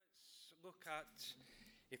Look at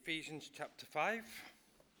Ephesians chapter 5.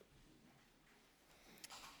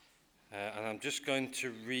 And I'm just going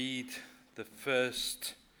to read the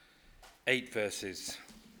first 8 verses.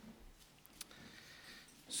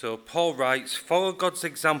 So Paul writes, "Follow God's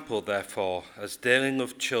example, therefore, as dearly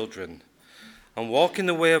loved children, and walk in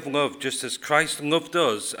the way of love, just as Christ loved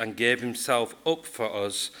us and gave himself up for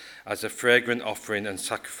us as a fragrant offering and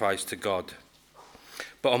sacrifice to God.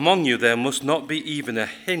 But among you there must not be even a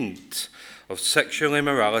hint of sexual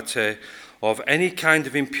immorality, or of any kind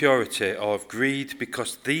of impurity, or of greed,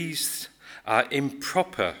 because these are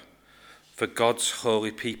improper for God's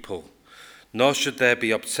holy people. Nor should there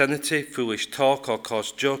be obscenity, foolish talk, or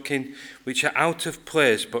coarse joking, which are out of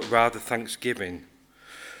place, but rather thanksgiving.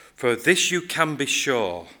 For of this you can be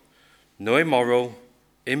sure, no immoral,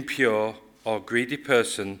 impure, or greedy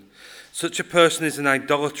person, such a person is an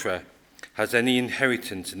idolater, has any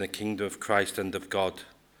inheritance in the kingdom of Christ and of God.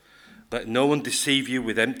 Let no one deceive you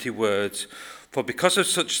with empty words, for because of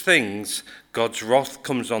such things God's wrath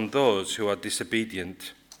comes on those who are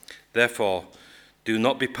disobedient. Therefore, do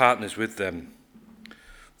not be partners with them.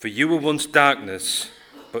 For you were once darkness,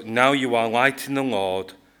 but now you are light in the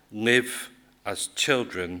Lord. Live as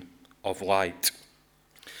children of light."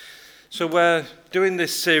 So we're doing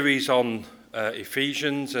this series on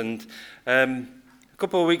Ephesians, and a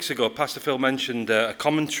couple of weeks ago, Pastor Phil mentioned a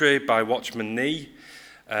commentary by Watchman Nee,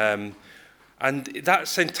 and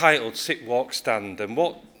that's entitled Sit, Walk, Stand. And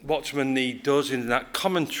what Watchman Nee does in that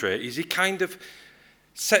commentary is he kind of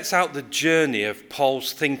sets out the journey of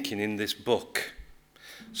Paul's thinking in this book.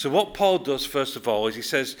 So what Paul does, first of all, is he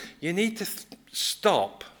says, you need to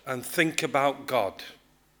stop and think about God.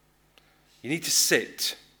 You need to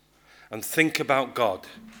sit and think about God.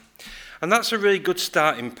 And that's a really good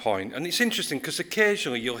starting point. And it's interesting because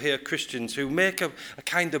occasionally you'll hear Christians who make a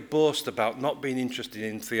kind of boast about not being interested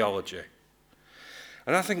in theology.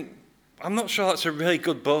 And I think, I'm not sure that's a really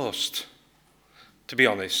good boast, to be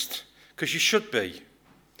honest, because you should be.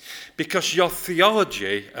 Because your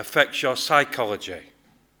theology affects your psychology.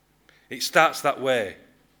 It starts that way.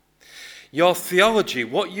 Your theology,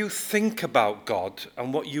 what you think about God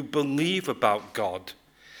and what you believe about God,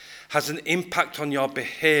 has an impact on your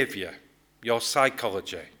behavior, your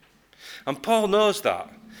psychology. And Paul knows that.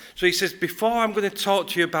 So he says, before I'm going to talk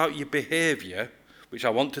to you about your behavior, which I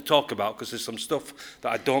want to talk about because there's some stuff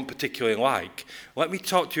that I don't particularly like, let me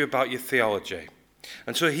talk to you about your theology.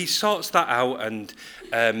 And so he sorts that out, and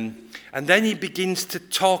then he begins to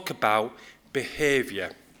talk about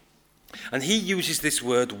behavior. And he uses this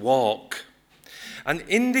word walk. And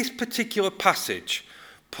in this particular passage,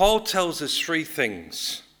 Paul tells us 3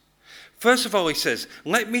 things. First of all, he says,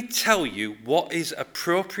 let me tell you what is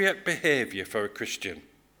appropriate behavior for a Christian.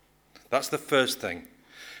 That's the first thing.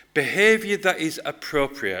 Behavior that is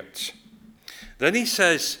appropriate. Then he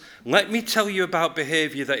says, let me tell you about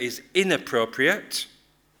behavior that is inappropriate.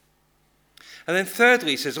 And then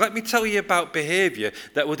thirdly, he says, let me tell you about behavior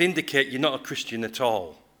that would indicate you're not a Christian at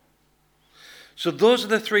all. So those are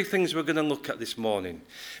the 3 things we're going to look at this morning.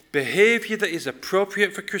 Behavior that is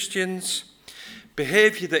appropriate for Christians,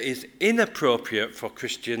 behavior that is inappropriate for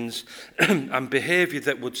Christians, and behavior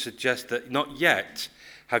that would suggest that not yet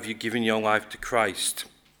have you given your life to Christ.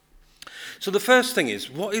 So the first thing is,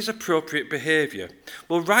 what is appropriate behavior?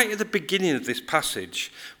 Well, right at the beginning of this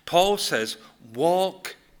passage, Paul says,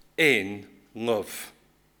 walk in love.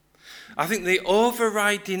 I think the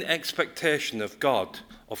overriding expectation of God,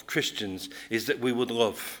 of Christians, is that we would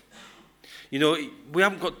love. You know, we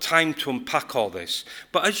haven't got time to unpack all this,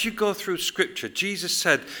 but as you go through Scripture, Jesus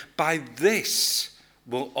said, by this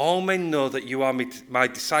will all men know that you are my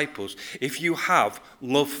disciples, if you have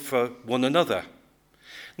love for one another.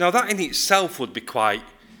 Now, that in itself would be quite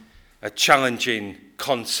a challenging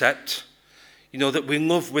concept, you know, that we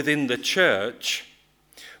love within the church,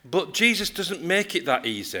 but Jesus doesn't make it that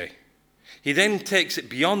easy. He then takes it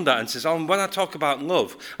beyond that and says, when I talk about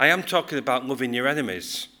love, I am talking about loving your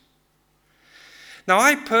enemies. Now,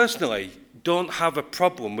 I personally don't have a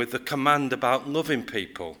problem with the command about loving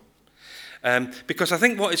people, because I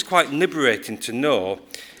think what is quite liberating to know,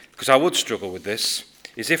 because I would struggle with this,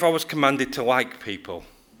 is if I was commanded to like people.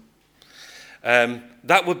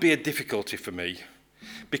 That would be a difficulty for me,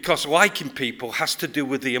 because liking people has to do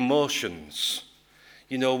with the emotions.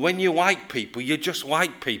 You know, when you like people, you just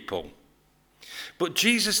like people. But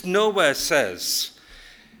Jesus nowhere says,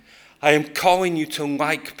 I am calling you to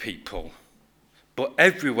like people. But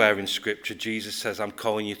everywhere in Scripture, Jesus says, I'm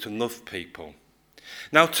calling you to love people.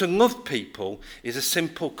 Now, to love people is a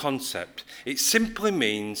simple concept. It simply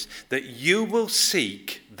means that you will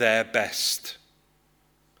seek their best.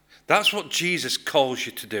 That's what Jesus calls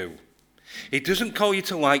you to do. He doesn't call you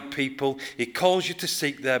to like people. He calls you to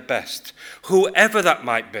seek their best, whoever that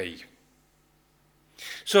might be.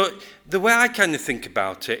 So the way I kind of think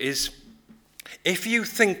about it is, if you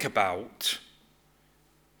think about,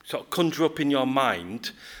 sort of conjure up in your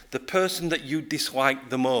mind, the person that you dislike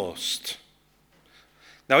the most.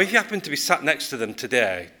 Now, if you happen to be sat next to them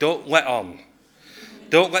today, don't let on.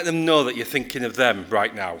 Don't let them know that you're thinking of them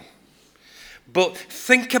right now. But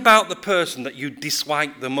think about the person that you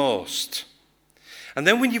dislike the most. And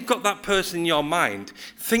then when you've got that person in your mind,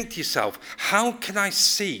 think to yourself, how can I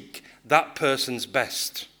seek that person's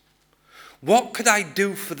best? What could I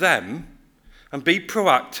do for them and be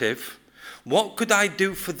proactive? What could I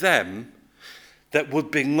do for them that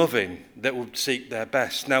would be loving, that would seek their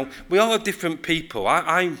best? Now, we all have different people.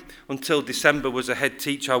 I until December, was a head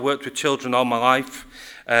teacher. I worked with children all my life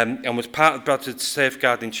and was part of Bradford's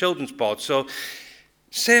Safeguarding Children's Board. So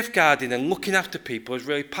safeguarding and looking after people is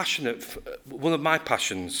really one of my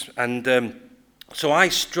passions. And so I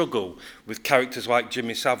struggle with characters like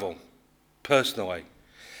Jimmy Savile, personally.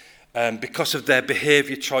 Because of their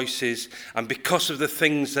behaviour choices and because of the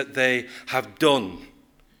things that they have done.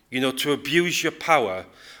 You know, to abuse your power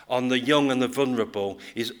on the young and the vulnerable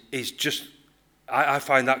is just, I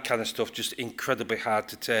find that kind of stuff just incredibly hard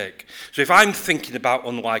to take. So if I'm thinking about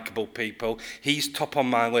unlikable people, he's top on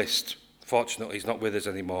my list. Fortunately, he's not with us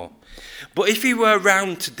anymore. But if he were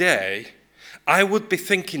around today, I would be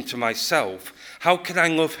thinking to myself, how can I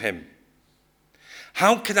love him?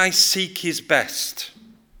 How can I seek his best?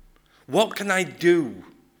 What can I do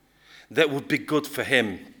that would be good for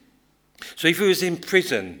him? So if he was in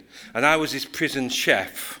prison and I was his prison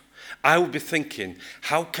chef, I would be thinking,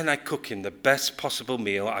 how can I cook him the best possible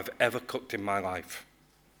meal I've ever cooked in my life?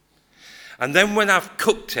 And then when I've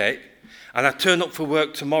cooked it and I turn up for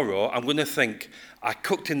work tomorrow, I'm going to think, I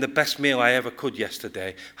cooked him the best meal I ever could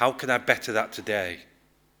yesterday. How can I better that today?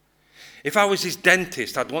 If I was his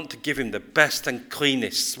dentist, I'd want to give him the best and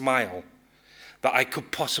cleanest smile that I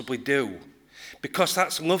could possibly do, because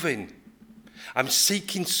that's loving. I'm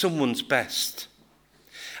seeking someone's best.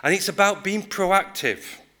 And it's about being proactive.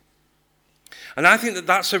 And I think that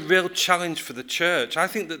that's a real challenge for the church. I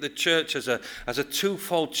think that the church has a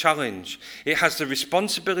twofold challenge. It has the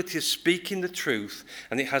responsibility of speaking the truth,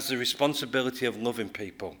 and it has the responsibility of loving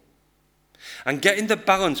people. And getting the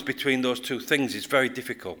balance between those two things is very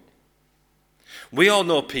difficult. We all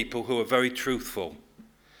know people who are very truthful.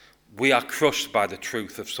 We are crushed by the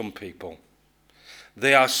truth of some people.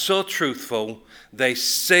 They are so truthful, they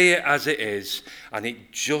say it as it is, and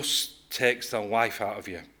it just takes the life out of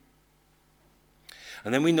you.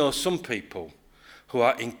 And then we know some people who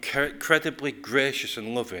are incredibly gracious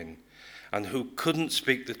and loving, and who couldn't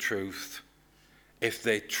speak the truth if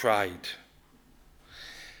they tried.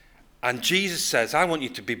 And Jesus says, I want you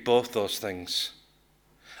to be both those things.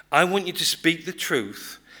 I want you to speak the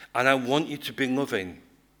truth, and I want you to be loving.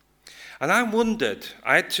 And I wondered,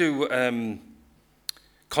 I had to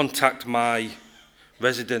contact my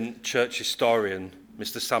resident church historian,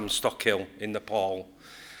 Mr. Jez Stockhill in Nepal,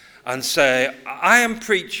 and say, I am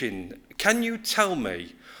preaching, can you tell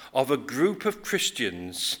me of a group of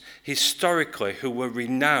Christians historically who were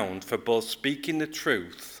renowned for both speaking the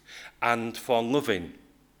truth and for loving?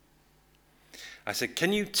 I said,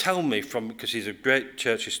 can you tell me because he's a great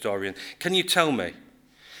church historian, can you tell me?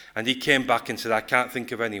 And he came back and said, I can't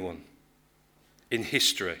think of anyone in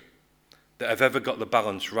history that have ever got the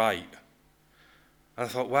balance right. And I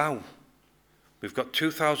thought, wow, we've got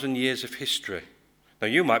 2,000 years of history. Now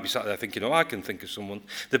you might be sat there thinking, I can think of someone.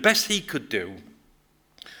 The best he could do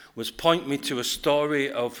was point me to a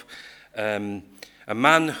story of a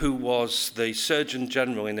man who was the Surgeon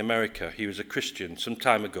General in America. He was a Christian some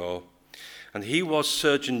time ago. And he was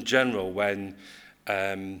Surgeon General when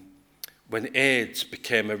AIDS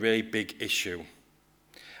became a really big issue.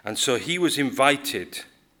 And so he was invited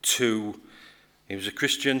he was a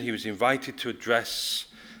Christian, he was invited to address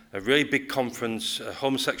a really big conference, a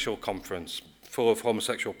homosexual conference, full of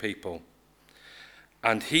homosexual people.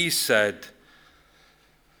 And he said,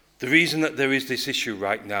 the reason that there is this issue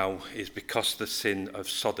right now is because of the sin of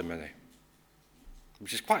sodomy.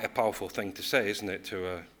 Which is quite a powerful thing to say, isn't it,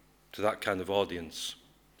 to that kind of audience.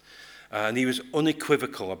 And he was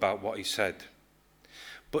unequivocal about what he said.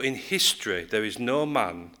 But in history, there is no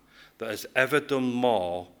man that has ever done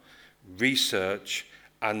more research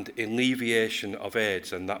and alleviation of AIDS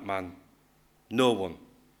than that man. No one.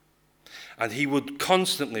 And he would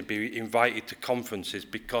constantly be invited to conferences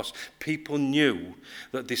because people knew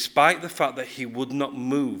that despite the fact that he would not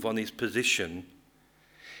move on his position,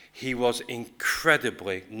 he was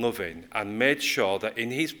incredibly loving and made sure that in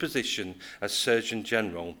his position as Surgeon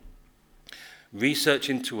General, Research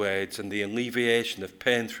into AIDS and the alleviation of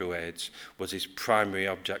pain through AIDS was his primary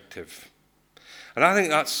objective. And I think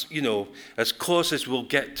that's, as close as we'll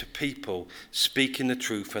get to people speaking the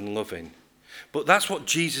truth and loving. But that's what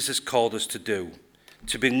Jesus has called us to do,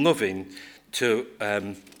 to be loving to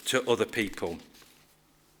other people.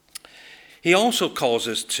 He also calls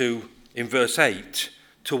us to, in verse 8,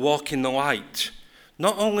 to walk in the light.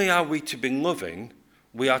 Not only are we to be loving,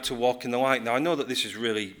 we are to walk in the light. Now, I know that this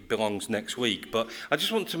really belongs next week, but I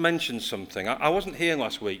just want to mention something. I wasn't here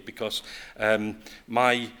last week because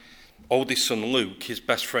my oldest son, Luke, his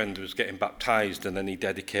best friend, was getting baptised, and then he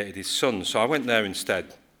dedicated his son. So I went there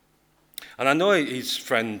instead. And I know his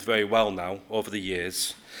friend very well now, over the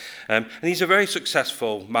years. And he's a very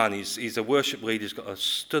successful man. He's a worship leader. He's got a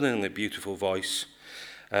stunningly beautiful voice.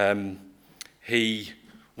 He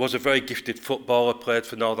was a very gifted footballer, played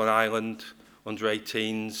for Northern Ireland, under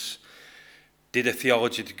 18s, did a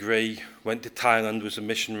theology degree, went to Thailand, was a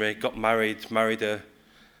missionary, got married a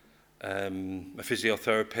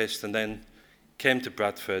physiotherapist, and then came to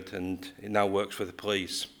Bradford, and he now works for the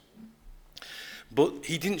police. But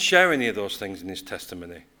he didn't share any of those things in his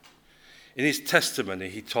testimony. In his testimony,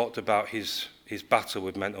 he talked about his battle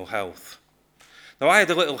with mental health. Now, I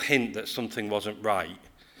had a little hint that something wasn't right,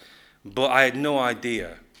 but I had no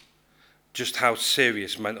idea just how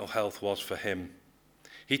serious mental health was for him.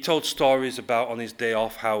 He told stories about on his day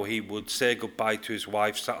off how he would say goodbye to his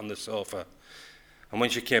wife sat on the sofa, and when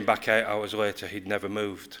she came back 8 hours later, he'd never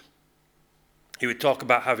moved. He would talk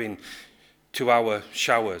about having 2-hour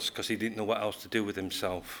showers because he didn't know what else to do with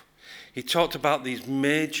himself. He talked about these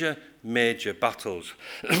major battles,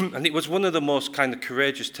 and it was one of the most kind of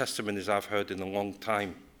courageous testimonies I've heard in a long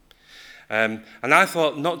time. And I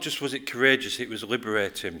thought not just was it courageous, it was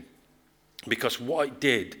liberating. Because what it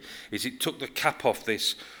did is it took the cap off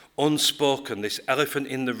this unspoken, this elephant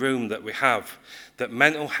in the room that we have, that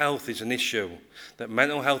mental health is an issue, that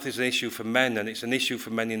mental health is an issue for men, and it's an issue for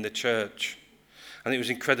men in the church. And it was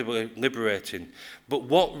incredibly liberating. But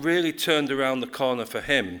what really turned around the corner for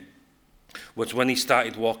him was when he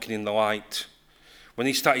started walking in the light, when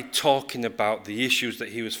he started talking about the issues that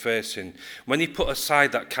he was facing, when he put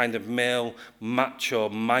aside that kind of male macho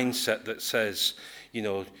mindset that says,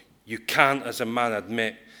 you can't, as a man,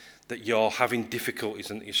 admit that you're having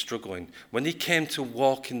difficulties and that you're struggling. When he came to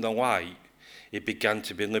walk in the light, he began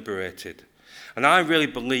to be liberated. And I really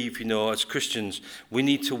believe, as Christians, we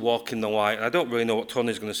need to walk in the light. And I don't really know what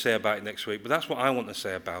Tony's going to say about it next week, but that's what I want to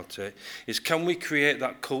say about it, is can we create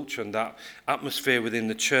that culture and that atmosphere within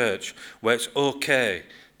the church where it's okay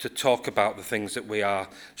to talk about the things that we are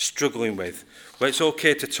struggling with, where it's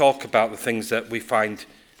okay to talk about the things that we find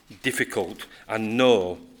difficult and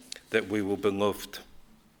know that we will be loved.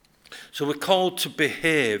 So we're called to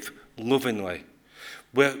behave lovingly.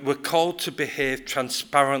 We're called to behave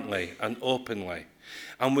transparently and openly.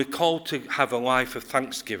 And we're called to have a life of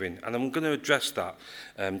thanksgiving. And I'm going to address that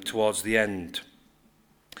towards the end.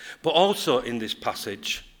 But also in this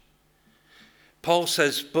passage, Paul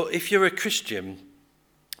says, but if you're a Christian,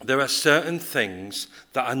 there are certain things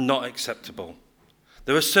that are not acceptable.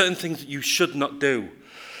 There are certain things that you should not do.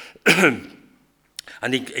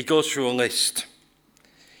 And he goes through a list.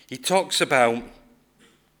 He talks about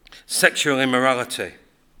sexual immorality,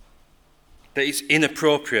 that it's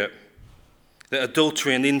inappropriate, that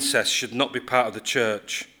adultery and incest should not be part of the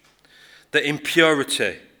church, that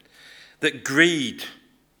impurity, that greed,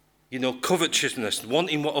 covetousness,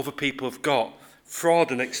 wanting what other people have got,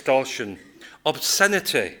 fraud and extortion,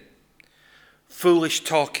 obscenity, foolish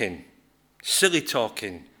talking, silly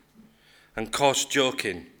talking, and coarse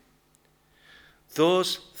joking.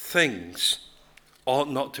 Those things ought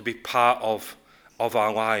not to be part of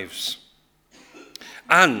our lives.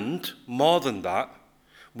 And more than that,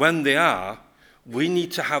 when they are, we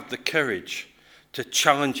need to have the courage to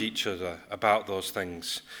challenge each other about those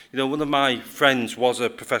things. One of my friends was a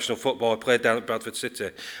professional footballer, played down at Bradford City,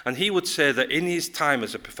 and he would say that in his time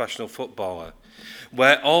as a professional footballer,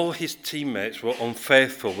 where all his teammates were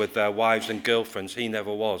unfaithful with their wives and girlfriends, he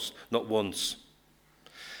never was, not once.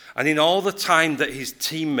 And in all the time that his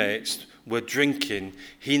teammates were drinking,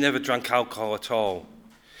 he never drank alcohol at all.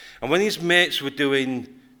 And when his mates were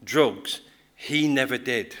doing drugs, he never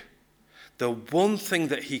did. The one thing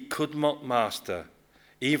that he could not master,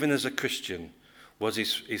 even as a Christian, was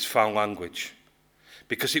his foul language.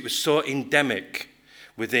 Because it was so endemic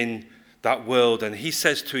within that world. And he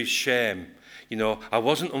says to his shame, I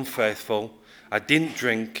wasn't unfaithful, I didn't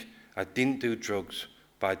drink, I didn't do drugs,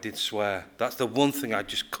 but I did swear. That's the one thing I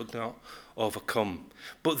just could not overcome.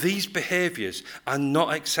 But these behaviours are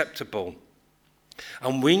not acceptable.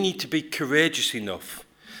 And we need to be courageous enough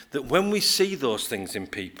that when we see those things in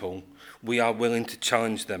people, we are willing to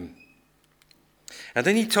challenge them. And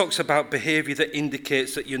then he talks about behaviour that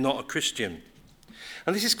indicates that you're not a Christian.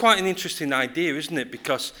 And this is quite an interesting idea, isn't it?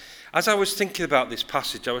 Because as I was thinking about this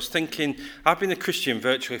passage, I was thinking, I've been a Christian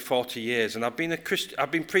virtually 40 years, and I've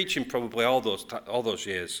been preaching probably all those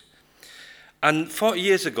years. And 40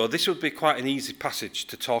 years ago, this would be quite an easy passage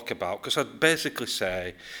to talk about, because I'd basically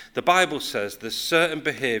say, the Bible says there's certain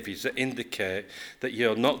behaviours that indicate that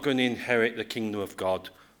you're not going to inherit the kingdom of God.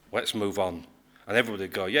 Let's move on. And everybody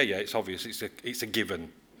would go, yeah, it's obvious, it's a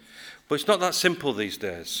given. But it's not that simple these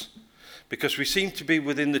days, because we seem to be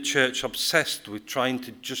within the church obsessed with trying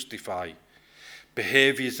to justify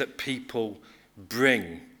behaviours that people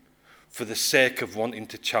bring for the sake of wanting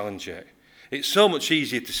to challenge it. It's so much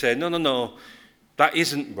easier to say, no, that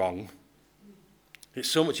isn't wrong. It's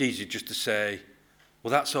so much easier just to say,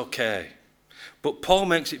 well, that's okay. But Paul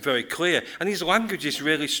makes it very clear, and his language is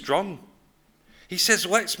really strong. He says,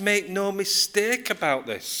 let's make no mistake about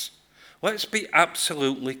this. Let's be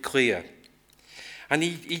absolutely clear. And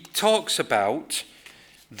he talks about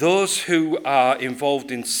those who are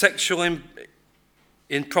involved in sexual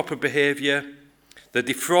improper behaviour, the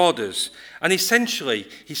defrauders. And essentially,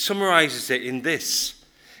 he summarises it in this,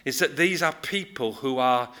 is that these are people who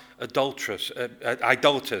are idolaters.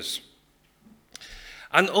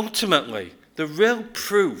 And ultimately, the real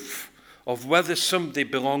proof of whether somebody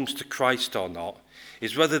belongs to Christ or not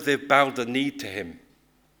is whether they've bowed the knee to him,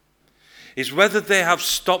 is whether they have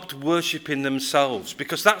stopped worshipping themselves,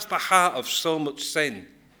 because that's the heart of so much sin,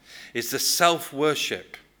 is the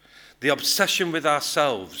self-worship, the obsession with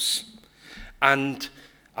ourselves, and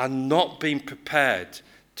are not being prepared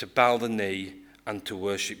to bow the knee and to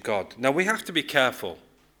worship God. Now, we have to be careful,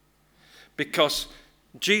 because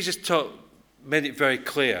Jesus made it very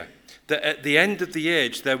clear that at the end of the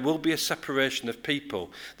age, there will be a separation of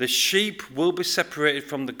people. The sheep will be separated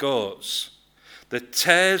from the goats. The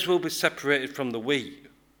tares will be separated from the wheat.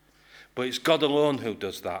 But it's God alone who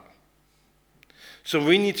does that. So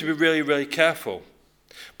we need to be really, really careful.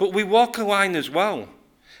 But we walk a line as well.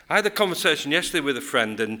 I had a conversation yesterday with a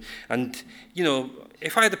friend, and you know,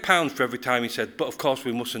 if I had £1 for every time he said, but of course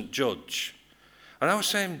we mustn't judge. And I was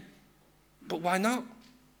saying, but why not?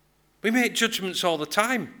 We make judgments all the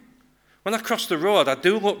time. When I cross the road, I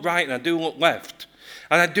do look right and I do look left.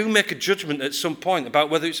 And I do make a judgment at some point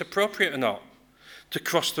about whether it's appropriate or not to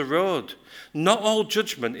cross the road. Not all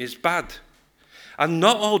judgment is bad. And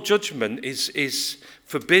not all judgment is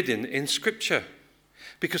forbidden in Scripture.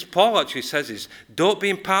 Because Paul actually says don't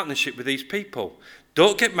be in partnership with these people.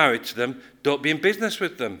 Don't get married to them. Don't be in business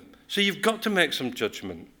with them. So you've got to make some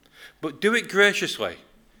judgment. But do it graciously.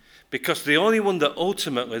 Because the only one that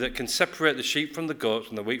ultimately that can separate the sheep from the goats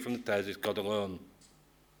and the wheat from the tares is God alone.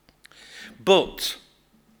 But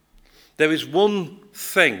there is one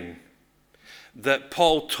thing that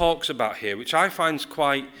Paul talks about here, which I find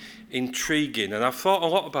quite intriguing, and I've thought a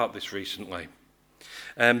lot about this recently.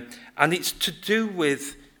 And it's to do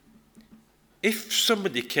with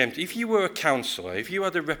if you were a counsellor, if you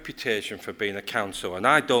had a reputation for being a counsellor, and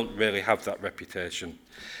I don't really have that reputation,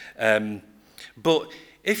 but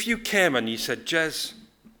if you came and you said, Jez,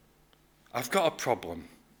 I've got a problem.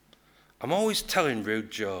 I'm always telling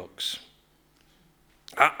rude jokes.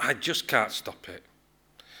 I just can't stop it.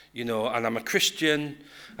 You know, and I'm a Christian,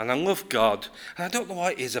 and I love God, and I don't know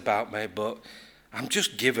what it is about me, but I'm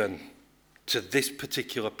just given to this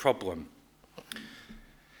particular problem.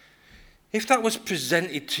 If that was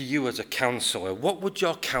presented to you as a counsellor, what would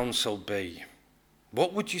your counsel be?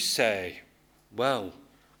 What would you say? Well,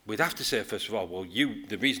 we'd have to say, first of all, well,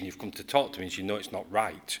 the reason you've come to talk to me is you know it's not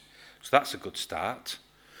right. So that's a good start.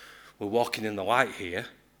 We're walking in the light here.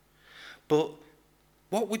 But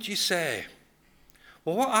what would you say?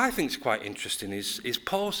 Well, what I think is quite interesting is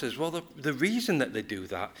Paul says, well, the reason that they do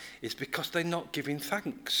that is because they're not giving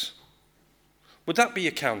thanks. Would that be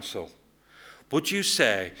your counsel? Would you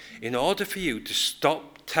say, in order for you to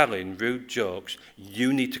stop telling rude jokes,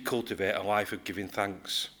 you need to cultivate a life of giving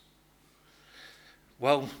thanks?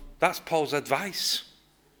 Well, that's Paul's advice.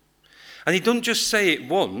 And he doesn't just say it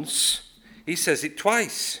once, he says it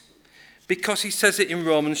twice. Because he says it in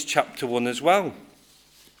Romans chapter 1 as well.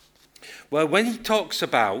 Well, when he talks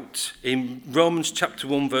about, in Romans chapter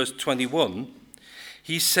 1 verse 21,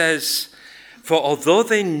 he says, for although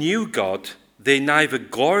they knew God, they neither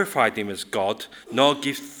glorified him as God, nor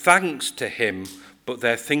give thanks to him, but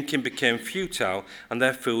their thinking became futile, and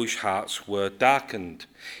their foolish hearts were darkened.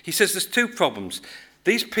 He says there's two problems.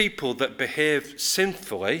 These people that behave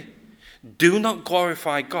sinfully do not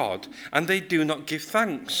glorify God, and they do not give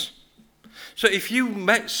thanks. So if you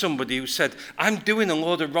met somebody who said, I'm doing a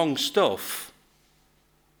load of wrong stuff,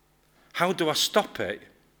 how do I stop it?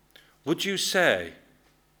 Would you say,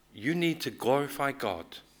 you need to glorify God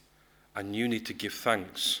and you need to give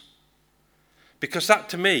thanks? Because that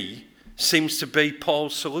to me seems to be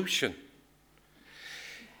Paul's solution.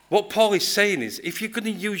 What Paul is saying is, if you're going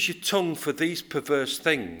to use your tongue for these perverse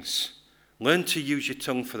things, learn to use your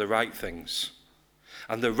tongue for the right things.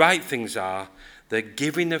 And the right things are the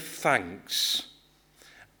giving of thanks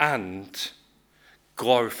and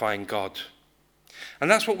glorifying God.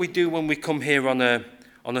 And that's what we do when we come here on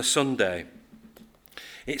a Sunday.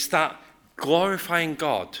 It's that glorifying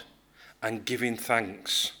God and giving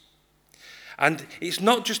thanks. And it's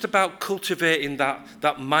not just about cultivating that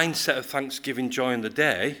mindset of thanksgiving during the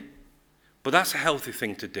day, but that's a healthy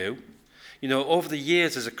thing to do. You know, over the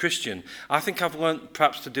years as a Christian, I think I've learned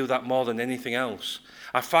perhaps to do that more than anything else.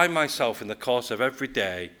 I find myself in the course of every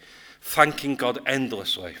day thanking God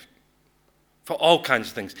endlessly for all kinds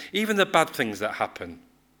of things, even the bad things that happen.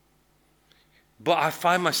 But I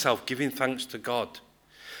find myself giving thanks to God.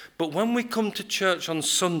 But when we come to church on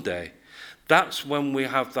Sunday, that's when we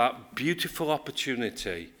have that beautiful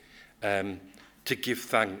opportunity to give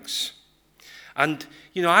thanks. And,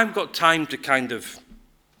 you know, I've got time to kind of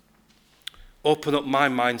open up my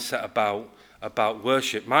mindset about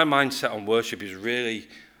worship. My mindset on worship is really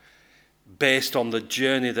based on the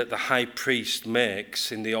journey that the high priest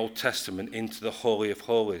makes in the Old Testament into the Holy of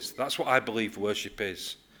Holies. That's what I believe worship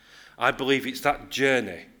is. I believe it's that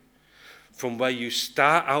journey from where you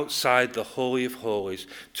start outside the Holy of Holies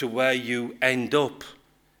to where you end up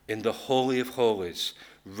in the Holy of Holies,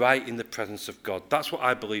 right in the presence of God. That's what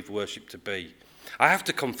I believe worship to be. I have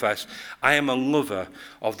to confess, I am a lover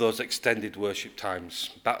of those extended worship times.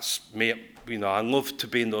 That's me. You know, I love to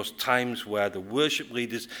be in those times where the worship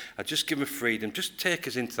leaders are just given freedom, just take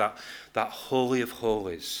us into that Holy of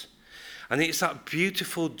Holies. And it's that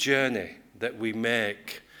beautiful journey that we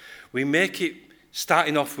make. We make it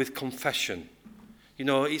starting off with confession. You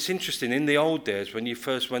know, it's interesting, in the old days when you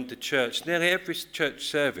first went to church, nearly every church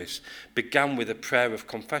service began with a prayer of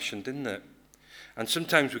confession, didn't it? And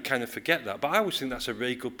sometimes we kind of forget that, but I always think that's a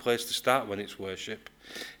really good place to start when it's worship,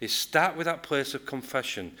 is start with that place of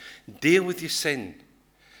confession. Deal with your sin.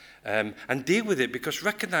 And deal with it because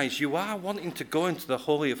recognize you are wanting to go into the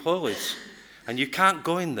Holy of Holies, and you can't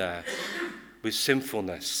go in there with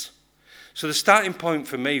sinfulness. So the starting point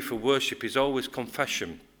for me for worship is always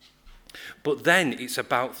confession. But then it's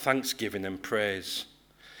about thanksgiving and praise.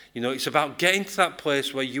 You know, it's about getting to that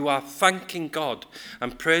place where you are thanking God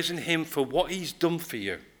and praising him for what he's done for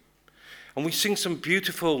you. And we sing some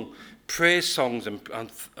beautiful praise songs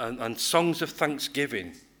and songs of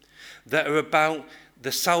thanksgiving that are about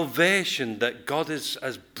the salvation that God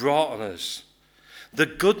has brought on us, the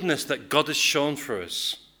goodness that God has shown for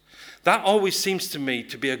us. That always seems to me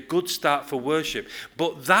to be a good start for worship.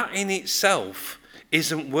 But that in itself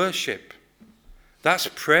isn't worship. That's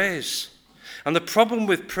praise. And the problem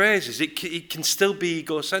with praise is it can still be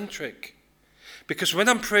egocentric. Because when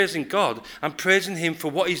I'm praising God, I'm praising him for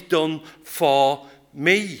what he's done for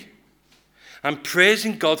me. I'm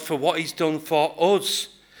praising God for what he's done for us.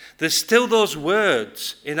 There's still those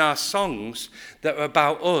words in our songs that are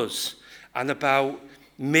about us and about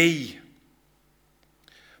me.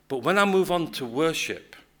 But when I move on to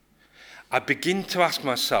worship, I begin to ask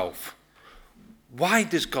myself, why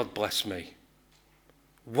does God bless me?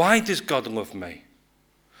 Why does God love me?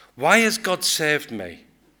 Why has God saved me?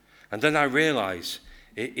 And then I realize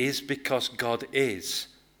it is because God is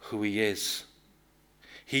who he is.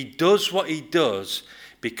 He does what he does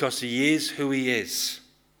because he is who he is.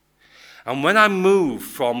 And when I move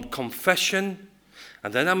from confession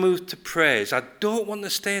and then I move to praise, I don't want to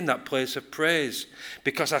stay in that place of praise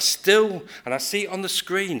because I still, and I see it on the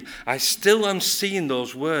screen, I still am seeing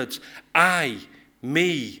those words, I,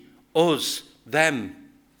 me, us, them.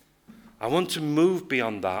 I want to move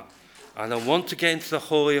beyond that, and I want to get into the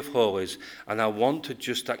Holy of Holies, and I want to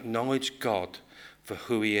just acknowledge God for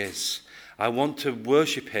who he is. I want to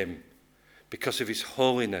worship him because of his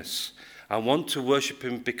holiness. I want to worship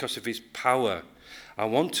him because of his power. I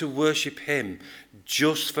want to worship him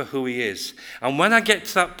just for who he is. And when I get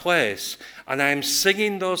to that place and I am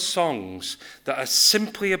singing those songs that are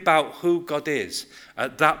simply about who God is,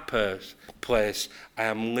 at that place I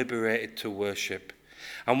am liberated to worship.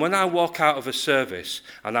 And when I walk out of a service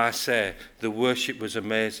and I say the worship was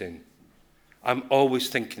amazing, I'm always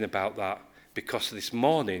thinking about that because this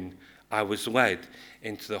morning I was led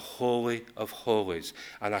into the Holy of Holies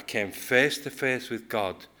and I came face to face with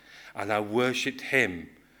God and I worshipped him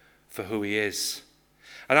for who he is.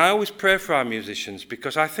 And I always pray for our musicians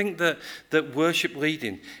because I think that worship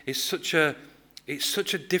leading is such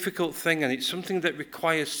a difficult thing, and it's something that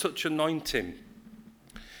requires such anointing.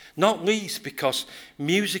 Not least because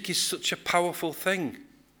music is such a powerful thing.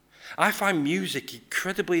 I find music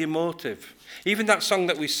incredibly emotive. Even that song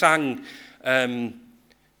that we sang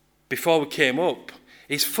before we came up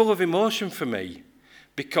is full of emotion for me,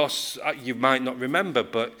 because you might not remember,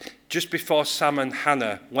 but just before Sam and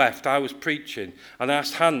Hannah left, I was preaching and I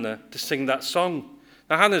asked Hannah to sing that song.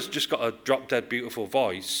 Now, Hannah's just got a drop-dead beautiful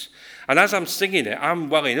voice, and as I'm singing it, I'm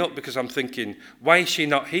welling up because I'm thinking, why is she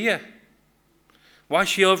not here? Why is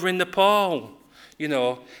she over in Nepal?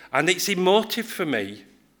 And it's emotive for me.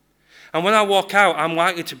 And when I walk out, I'm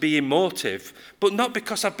likely to be emotive, but not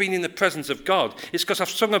because I've been in the presence of God. It's because I've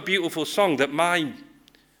sung a beautiful song that my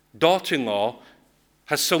daughter-in-law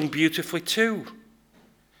has sung beautifully too.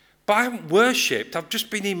 But I haven't worshipped, I've just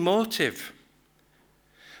been emotive.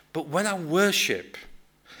 But when I worship,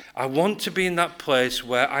 I want to be in that place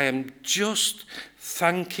where I am just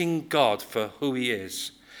thanking God for who he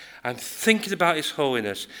is. I'm thinking about his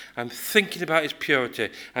holiness. I'm thinking about his purity.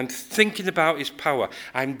 I'm thinking about his power.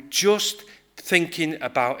 I'm just thinking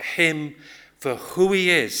about him for who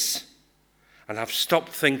he is. And I've stopped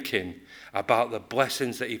thinking about the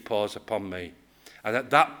blessings that he pours upon me. And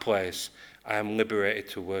at that place, I am liberated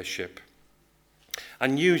to worship.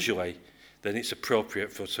 And usually, then it's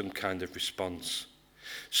appropriate for some kind of response.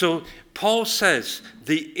 So Paul says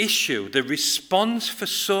the issue, the response for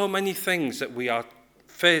so many things that we are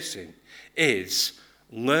facing is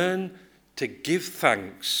learn to give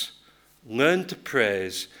thanks, learn to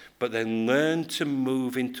praise, but then learn to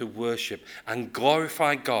move into worship and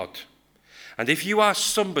glorify God. And if you are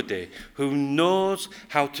somebody who knows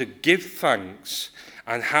how to give thanks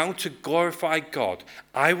and how to glorify God,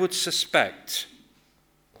 I would suspect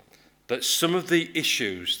that some of the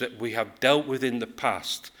issues that we have dealt with in the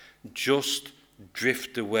past just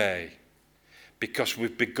drift away because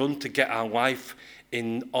we've begun to get our life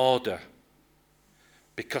in order.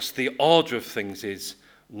 Because the order of things is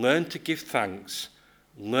learn to give thanks,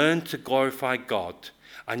 learn to glorify God,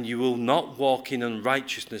 and you will not walk in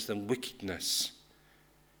unrighteousness and wickedness,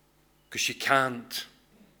 because you can't.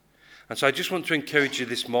 And so I just want to encourage you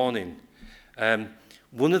this morning.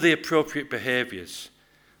 One of the appropriate behaviours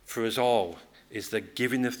for us all is the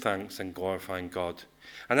giving of thanks and glorifying God.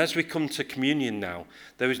 And as we come to communion now,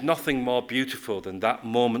 there is nothing more beautiful than that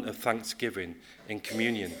moment of thanksgiving in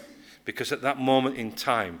communion, because at that moment in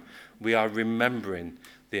time, we are remembering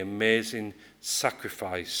the amazing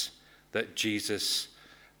sacrifice that Jesus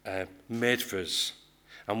made for us.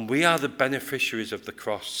 And we are the beneficiaries of the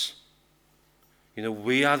cross.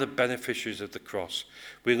 We are the beneficiaries of the cross.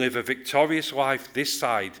 We live a victorious life this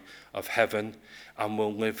side of heaven, and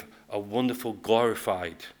we'll live a wonderful,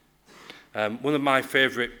 glorified. One of my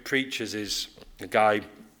favourite preachers is a guy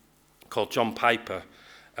called John Piper.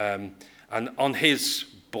 And on his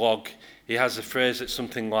blog, he has a phrase that's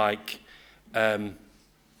something like,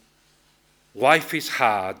 life is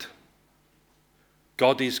hard,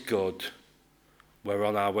 God is good, we're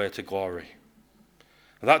on our way to glory.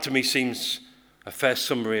 And that to me seems a fair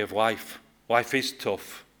summary of life. Life is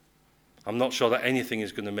tough. I'm not sure that anything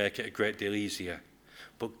is going to make it a great deal easier.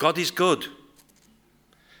 But God is good.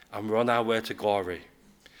 And we're on our way to glory.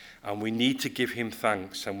 And we need to give him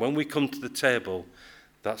thanks. And when we come to the table,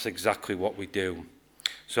 that's exactly what we do.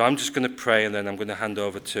 So I'm just going to pray, and then I'm going to hand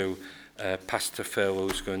over to Pastor Phil,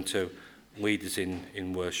 who's going to lead us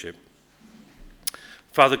in worship.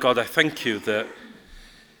 Father God, I thank you that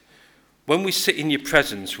when we sit in your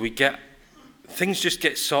presence, things just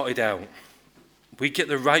get sorted out. We get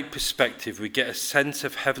the right perspective. We get a sense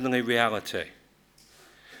of heavenly reality.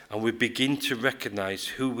 And we begin to recognize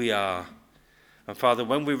who we are. And Father,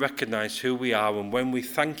 when we recognize who we are, and when we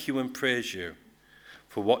thank you and praise you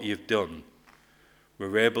for what you've done,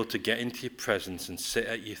 we're able to get into your presence and sit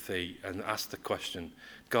at your feet and ask the question,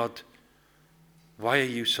 God, why are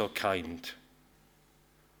you so kind?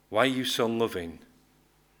 Why are you so loving?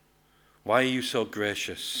 Why are you so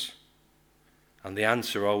gracious? And the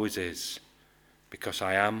answer always is, because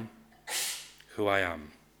I am who I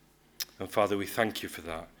am. And Father, we thank you for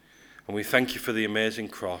that. And we thank you for the amazing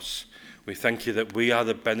cross. We thank you that we are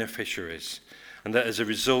the beneficiaries, and that as a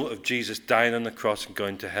result of Jesus dying on the cross and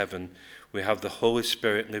going to heaven, we have the Holy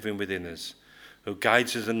Spirit living within us, who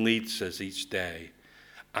guides us and leads us each day,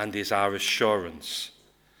 and is our assurance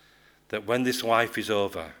that when this life is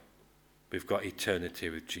over, we've got eternity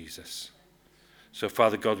with Jesus. So,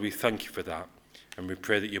 Father God, we thank you for that, and we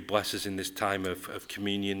pray that you bless us in this time of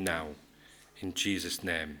communion now. In Jesus'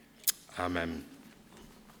 name, amen.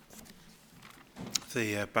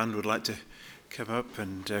 The band would like to come up,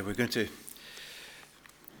 and we're going to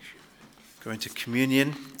go into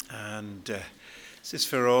communion, and this is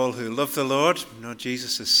for all who love the Lord, know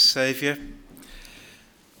Jesus as Saviour.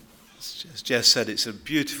 As Jez said, it's a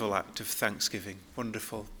beautiful act of thanksgiving,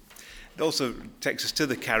 wonderful. It also takes us to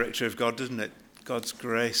the character of God, doesn't it? God's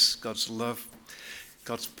grace, God's love,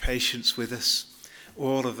 God's patience with us,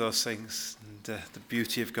 all of those things, and the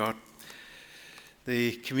beauty of God.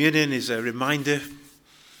 The communion is a reminder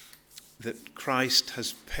that Christ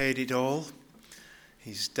has paid it all.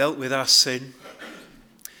 He's dealt with our sin.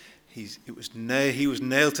 He was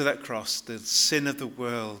nailed to that cross. The sin of the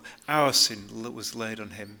world, our sin, was laid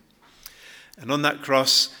on him. And on that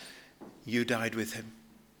cross, you died with him.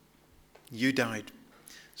 You died.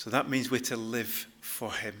 So that means we're to live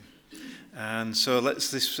for him. And so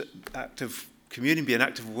let's this act of communion be an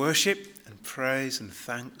act of worship and praise and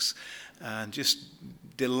thanks, and just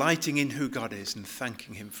delighting in who God is and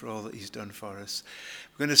thanking him for all that he's done for us.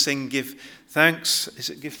 We're going to sing Give Thanks.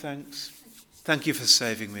 Is it Give Thanks? Thank you for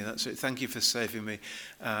saving me. That's it. Thank you for saving me.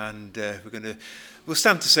 And we'll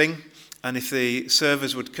stand to sing. And if the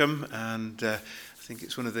servers would come, and I think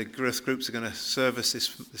it's one of the growth groups are going to serve us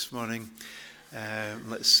this morning.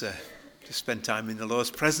 Let's just spend time in the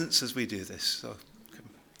Lord's presence as we do this. So come.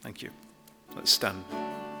 Thank you. Let's stand.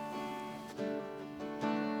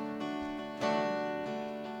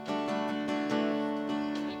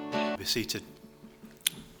 Be seated.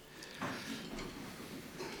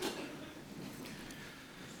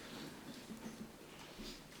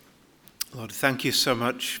 Lord, thank you so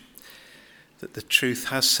much that the truth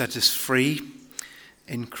has set us free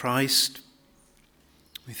in Christ.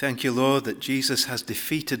 We thank you, Lord, that Jesus has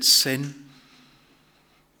defeated sin.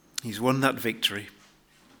 He's won that victory.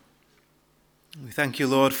 We thank you,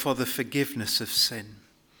 Lord, for the forgiveness of sin.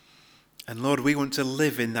 And Lord, we want to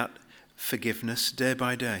live in that forgiveness day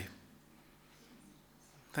by day.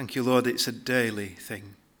 Thank you, Lord, it's a daily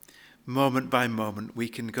thing. Moment by moment, we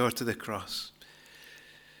can go to the cross.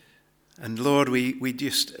 And Lord, we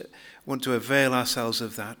just want to avail ourselves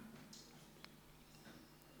of that.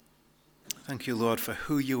 Thank you, Lord, for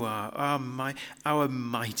who you are, our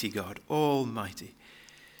mighty God, almighty,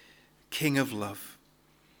 King of love.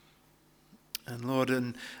 And Lord,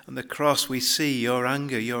 on the cross we see your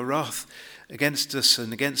anger, your wrath against us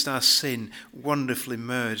and against our sin wonderfully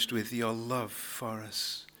merged with your love for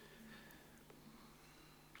us.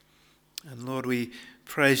 And Lord, we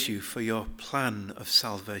praise you for your plan of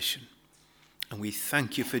salvation. And we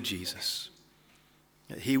thank you for Jesus,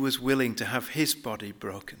 that he was willing to have his body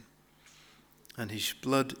broken and his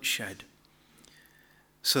blood shed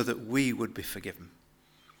so that we would be forgiven.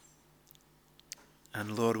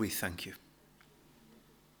 And Lord, we thank you.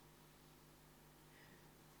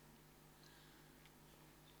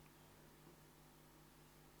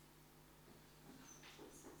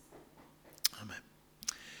 Amen.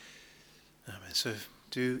 Amen. So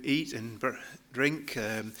do eat and drink.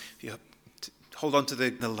 If you hold on to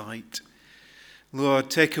the light. Lord,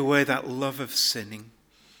 take away that love of sinning.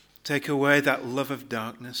 Take away that love of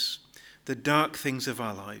darkness, the dark things of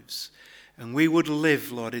our lives. And we would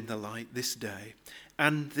live, Lord, in the light this day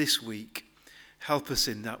and this week. Help us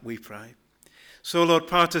in that, we pray. So, Lord,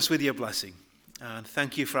 part us with your blessing. And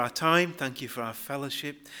thank you for our time. Thank you for our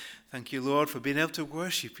fellowship. Thank you, Lord, for being able to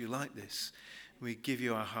worship you like this. We give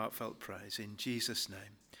you our heartfelt praise. In Jesus' name,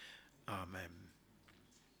 amen.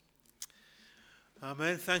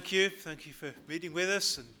 Amen. Thank you. Thank you for meeting with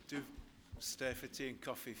us, and do stay for tea and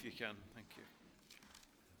coffee if you can. Thank you.